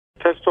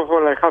First of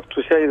all, I have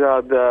to say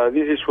that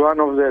this is one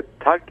of the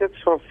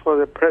targets of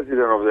the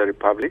President of the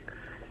Republic,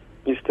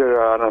 Mr.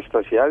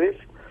 Anastasiadis.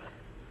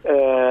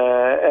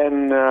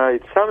 And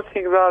it's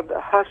something that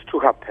has to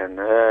happen.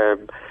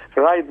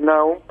 Right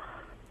now,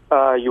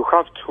 you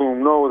have to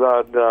know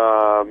that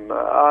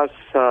as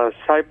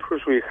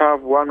Cyprus, we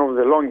have one of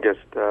the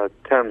longest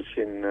terms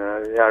in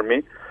the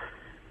army.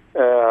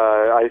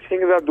 I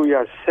think that we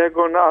are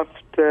second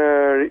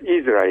after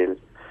Israel.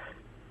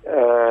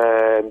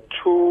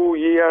 2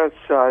 years,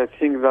 I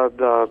think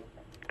that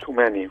too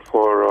many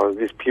for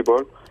these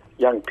people,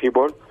 young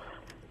people.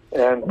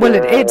 And, well,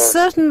 it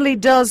certainly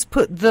does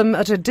put them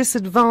at a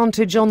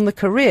disadvantage on the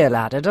career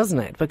ladder, doesn't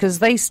it? Because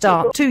they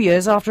start 2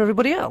 years after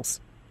everybody else.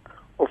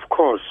 Of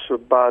course,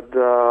 but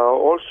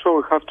also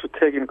we have to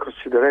take in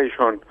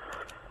consideration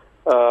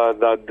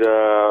that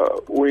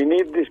we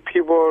need these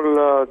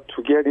people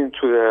to get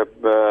into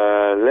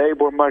the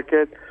labor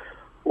market.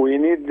 We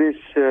need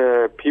these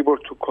people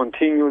to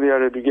continue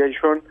their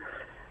education.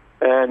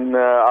 And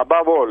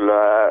above all,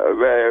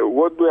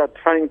 what we are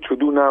trying to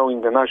do now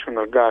in the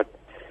National Guard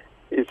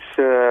is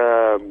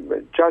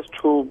just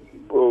to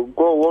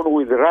go on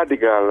with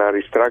radical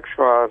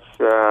restructures,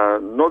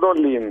 not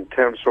only in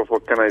terms of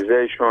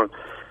organization,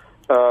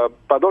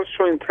 but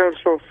also in terms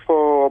of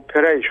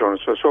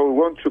operations. So we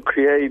want to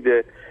create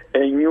a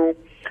new,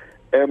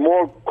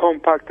 more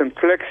compact and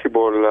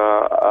flexible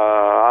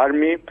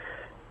army,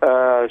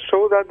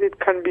 so that it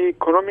can be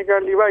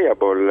economically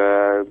viable.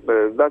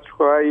 That's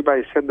why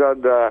I said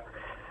that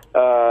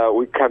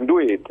we can do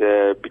it,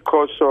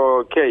 because,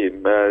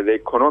 the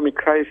economic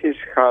crisis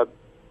has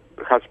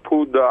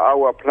put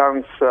our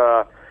plans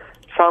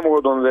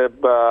somewhat on the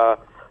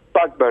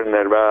back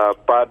burner,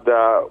 but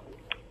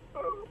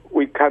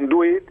we can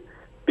do it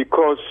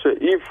because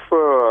if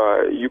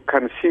you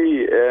can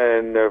see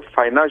on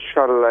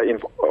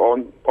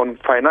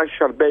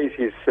financial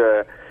basis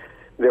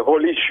the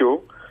whole issue,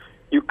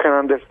 you can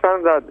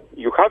understand that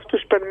you have to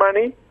spend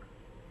money,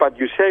 but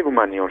you save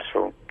money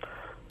also.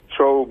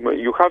 So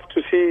you have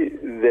to see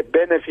the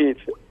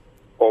benefits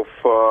of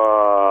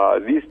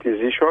this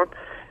decision,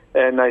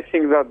 and I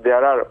think that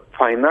there are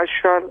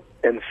financial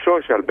and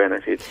social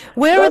benefits.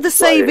 Where are the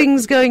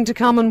savings going to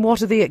come, and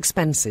what are the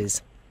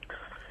expenses?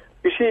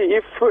 You see,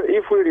 if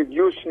we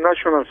reduce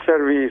national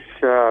service,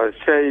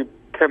 say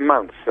 10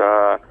 months,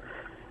 then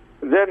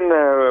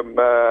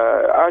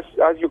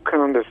as you can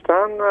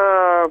understand,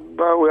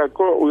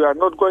 we are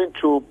not going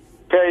to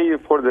pay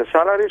for the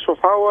salaries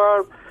of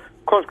our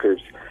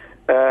conscripts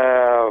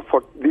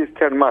for these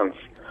 10 months.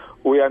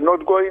 We are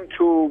not going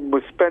to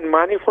spend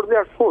money for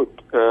their food.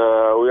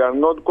 We are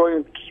not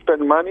going to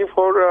spend money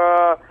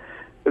for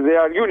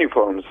their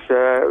uniforms.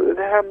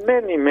 There are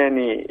many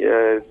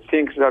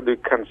things that we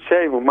can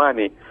save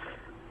money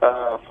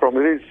from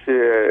this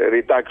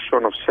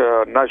reduction of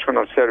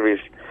national service.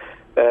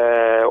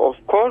 Of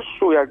course,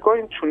 we are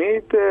going to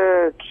need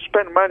to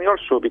spend money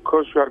also,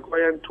 because we are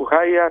going to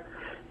hire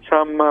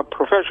some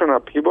professional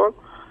people,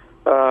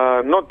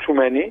 not too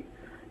many.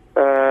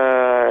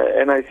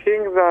 And I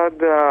think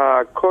that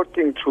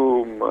according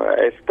to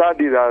a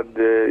study that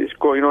is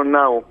going on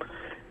now,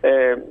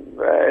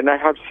 and I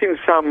have seen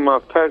some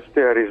first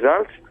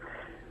results,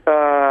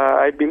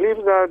 I believe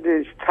that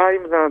it's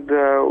time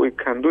that we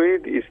can do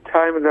it. It's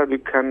time that we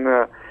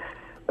can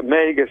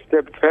make a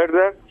step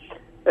further.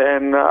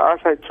 And as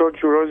I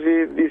told you,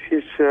 Rosie, this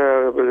is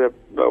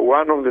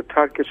one of the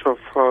targets of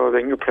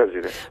the new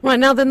president. Right,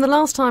 now then, the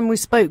last time we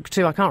spoke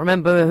to, I can't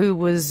remember who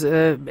was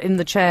in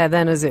the chair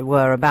then, as it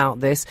were, about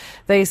this,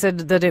 they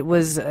said that it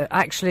was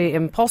actually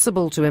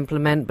impossible to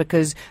implement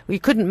because we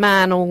couldn't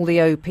man all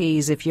the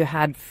OPs if you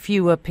had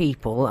fewer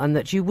people, and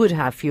that you would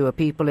have fewer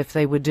people if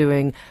they were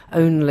doing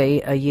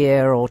only a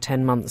year or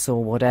 10 months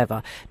or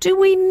whatever. Do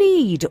we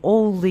need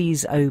all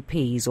these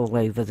OPs all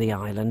over the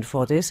island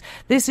for this?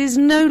 This is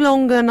no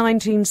longer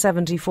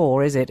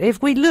 1974, is it?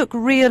 If we look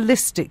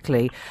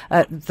realistically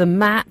at the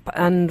map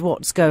and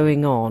what's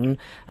going on,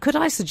 could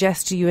I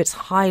suggest to you it's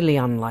highly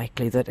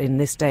unlikely that in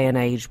this day and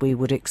age we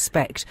would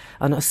expect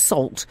an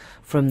assault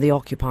from the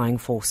occupying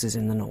forces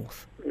in the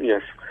north?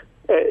 Yes.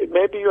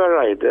 Maybe you are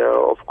right.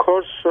 Of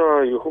course,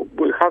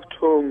 we have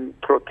to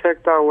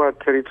protect our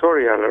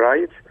territorial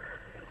rights.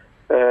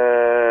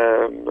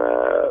 And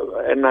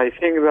I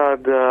think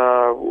that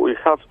we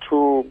have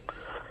to...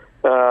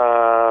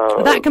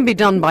 that can be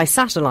done by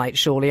satellite,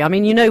 surely. I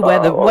mean, you know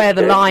where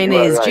the line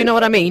is. Right. Do you know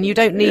what I mean? You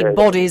don't need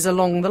bodies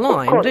along the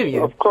line, do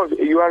you? Of course,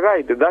 you are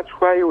right. That's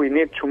why we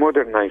need to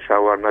modernize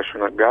our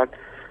National Guard.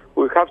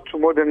 We have to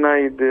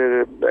modernize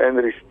and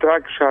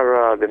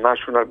restructure the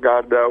National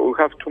Guard. We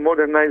have to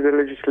modernize the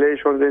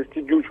legislation, the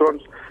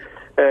institutions,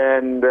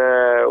 and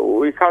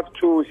we have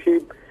to see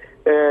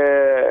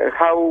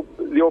how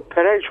the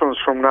operations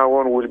from now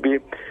on will be.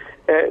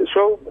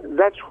 So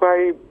that's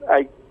why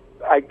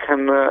I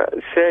can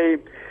say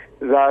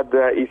that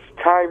it's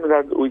time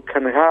that we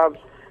can have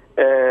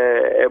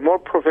a more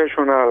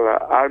professional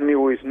army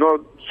with not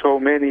so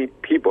many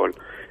people.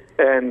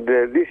 And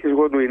this is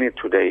what we need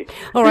today.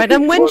 All right,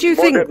 and when do you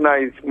think...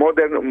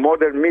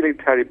 modern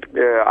military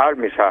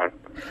armies are.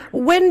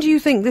 When do you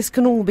think this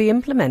can all be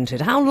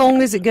implemented? How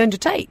long is it going to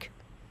take?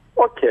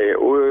 Okay,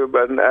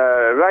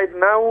 right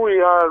now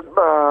we are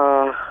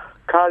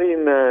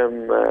carrying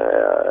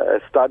a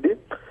study.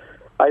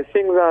 I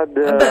think that...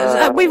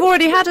 but we've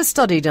already had a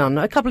study done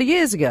a couple of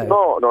years ago.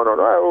 No.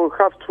 I will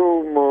have to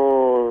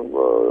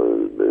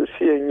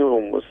see a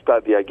new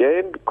study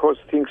again, because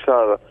things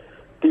are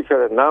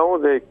different now.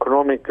 The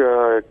economic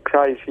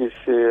crisis,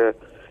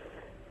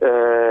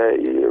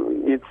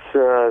 it's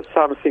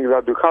something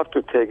that you have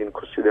to take in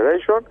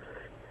consideration.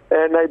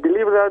 And I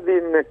believe that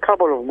in a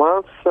couple of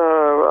months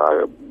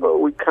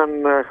we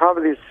can have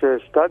this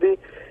study,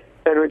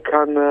 and we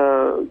can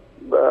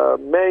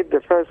make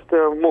the first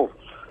move.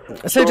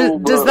 So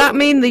does that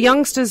mean the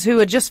youngsters who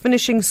are just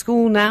finishing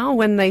school now,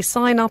 when they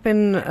sign up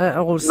on in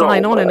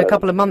a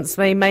couple of months,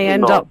 they may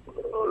end up...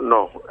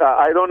 No,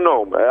 I don't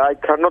know. I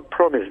cannot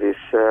promise this.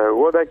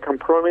 What I can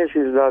promise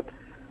is that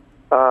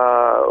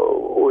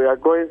we are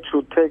going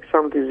to take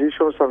some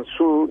decisions as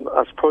soon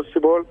as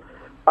possible.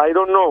 I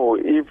don't know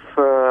if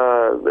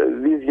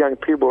these young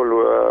people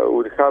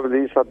would have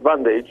this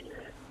advantage,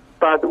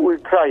 but we'll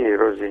try it,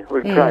 Rosie.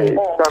 We'll try it.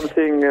 It's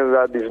something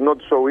that is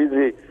not so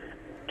easy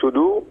to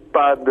do,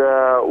 but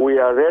we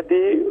are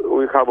ready.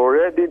 We have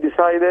already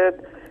decided,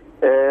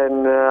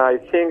 and I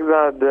think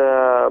that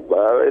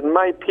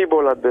my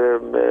people at the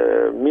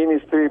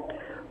ministry,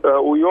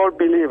 we all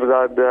believe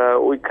that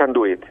we can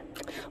do it.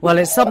 Well,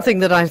 it's something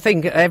that I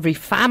think every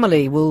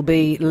family will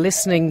be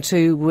listening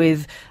to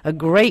with a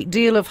great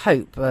deal of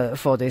hope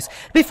for this.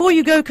 Before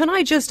you go, can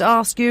I just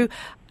ask you,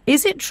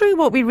 is it true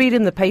what we read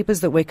in the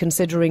papers that we're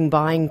considering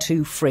buying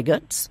 2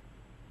 frigates?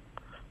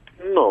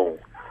 No.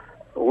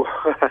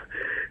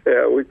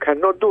 We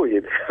cannot do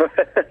it.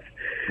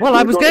 Well,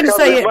 I was going to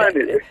say,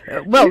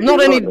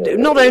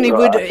 not only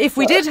would, if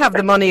we did have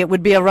the money, it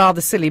would be a rather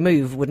silly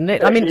move, wouldn't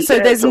it? I mean, so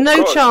yes, there's no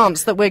course.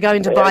 Chance that we're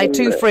going to buy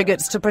 2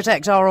 frigates to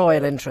protect our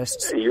oil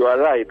interests. You are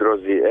right,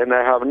 Rosie, and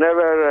I have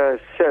never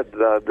said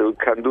that we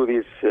can do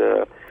this.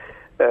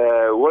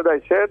 What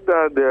I said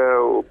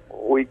that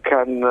we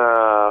can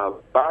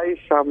buy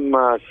some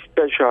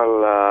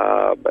special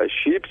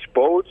ships,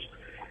 boats,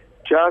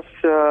 just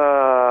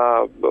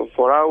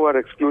for our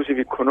exclusive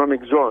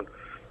economic zone.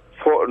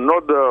 For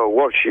not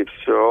warships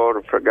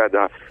or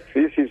fragata.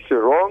 This is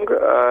wrong.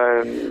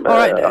 All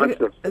right,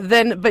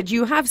 then, but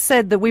you have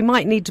said that we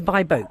might need to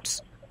buy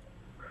boats.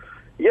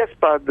 Yes,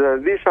 but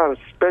these are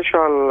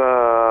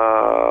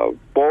special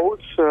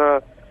boats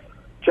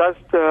just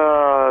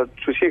to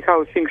see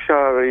how things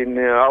are in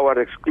our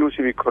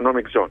exclusive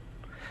economic zone.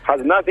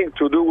 Has nothing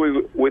to do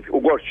with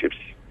warships.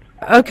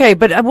 Okay,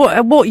 but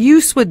what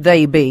use would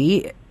they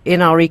be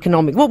in our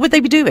economic... What would they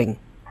be doing?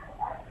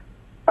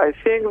 I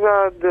think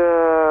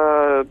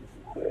that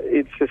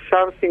it's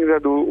something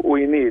that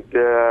we need.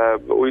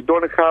 We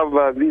don't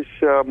have this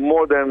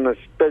modern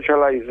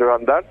specialized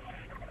radar,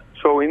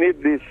 so we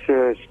need these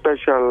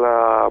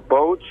special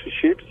boats,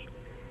 ships,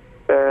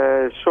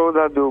 so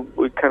that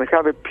we can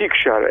have a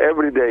picture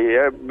every day,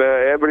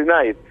 every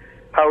night,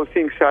 how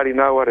things are in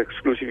our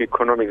exclusive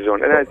economic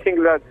zone. And I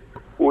think that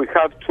we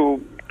have to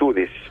do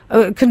this.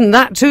 Couldn't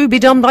that too be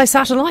done by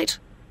satellite?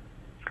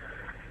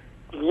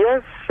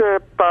 Yes,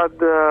 but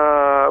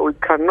we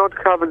cannot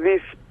have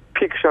this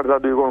picture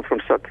that we want from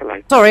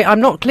satellite. Sorry, I'm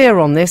not clear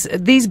on this.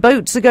 These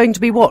boats are going to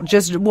be what,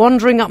 just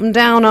wandering up and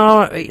down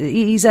our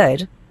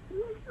EEZ?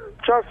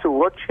 Just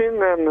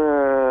watching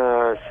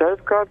and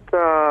safeguard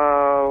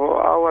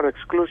our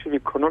exclusive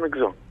economic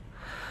zone.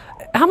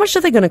 How much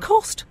are they going to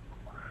cost?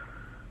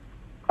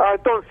 I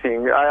don't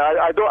think.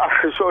 I don't.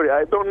 Sorry,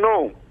 I don't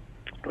know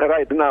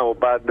right now.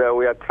 But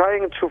we are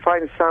trying to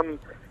find some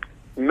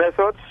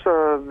methods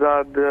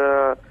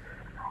that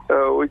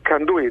we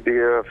can do it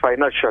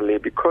financially,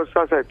 because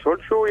as I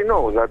told you, we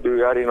know that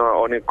we are in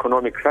an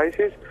economic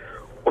crisis.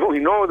 We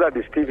know that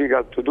it's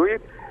difficult to do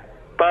it,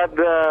 but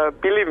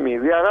believe me,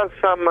 there are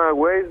some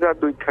ways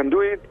that we can do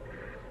it,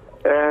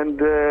 and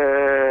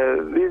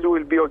this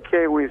will be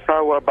okay with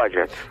our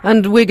budget.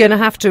 And we're going to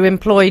have to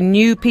employ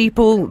new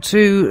people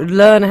to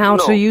learn how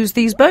to use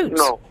these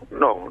boats? No.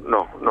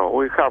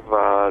 We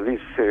have these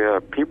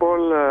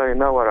people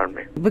in our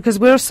army. Because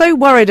we're so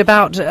worried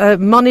about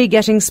money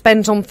getting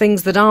spent on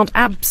things that aren't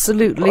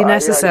absolutely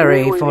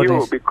necessary for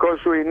this. Because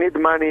we need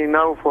money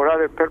now for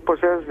other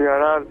purposes.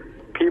 There are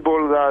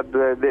people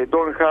that they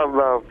don't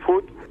have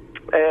food,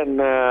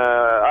 and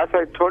as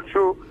I told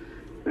you,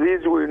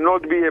 this will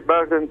not be a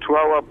burden to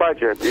our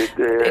budget.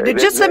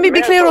 Just let me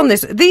be clear on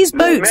this. These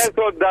boats... The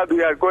method that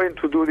we are going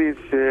to do this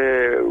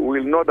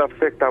will not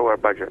affect our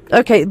budget.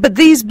 Okay, but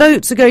these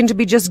boats are going to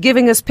be just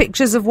giving us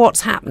pictures of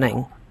what's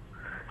happening.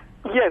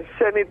 Yes,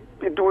 and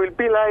it will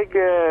be like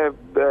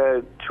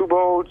 2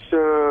 boats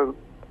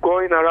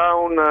going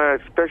around,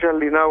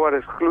 especially in our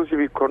exclusive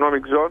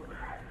economic zone,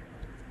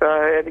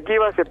 and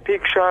give us a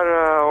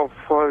picture of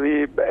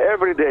the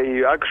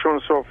everyday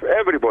actions of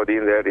everybody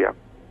in the area.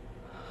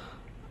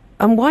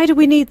 And why do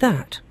we need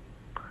that?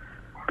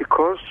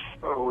 Because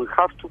we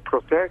have to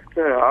protect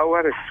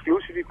our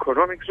exclusive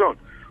economic zone.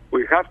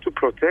 We have to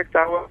protect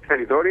our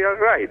territorial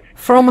rights.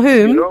 From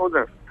whom?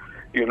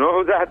 You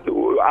know that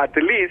at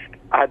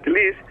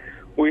least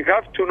we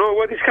have to know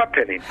what is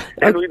happening,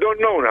 and we don't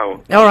know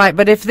now. All right,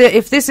 but if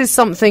this is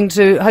something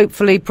to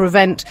hopefully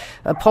prevent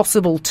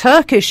possible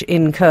Turkish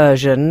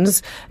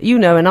incursions, you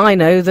know and I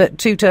know that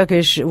 2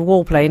 Turkish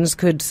warplanes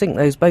could sink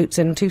those boats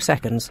in 2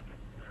 seconds.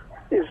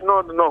 This is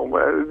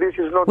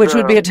not... Which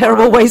would be a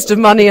terrible waste of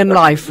money and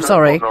life,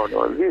 sorry.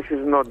 No, this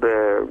is not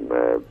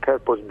the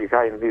purpose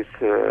behind these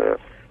 2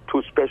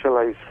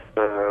 specialized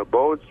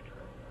boats.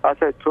 As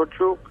I told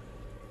you,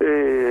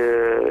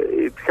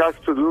 it has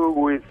to do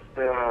with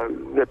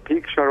the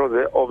picture of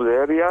the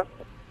area,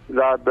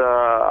 that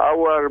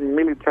our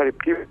military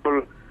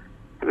people,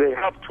 they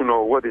have to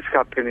know what is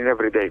happening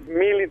every day.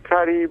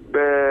 Military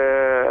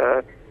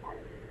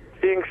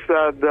things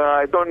that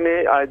I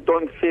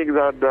don't think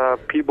that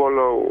people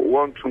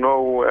want to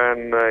know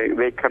and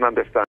they can understand.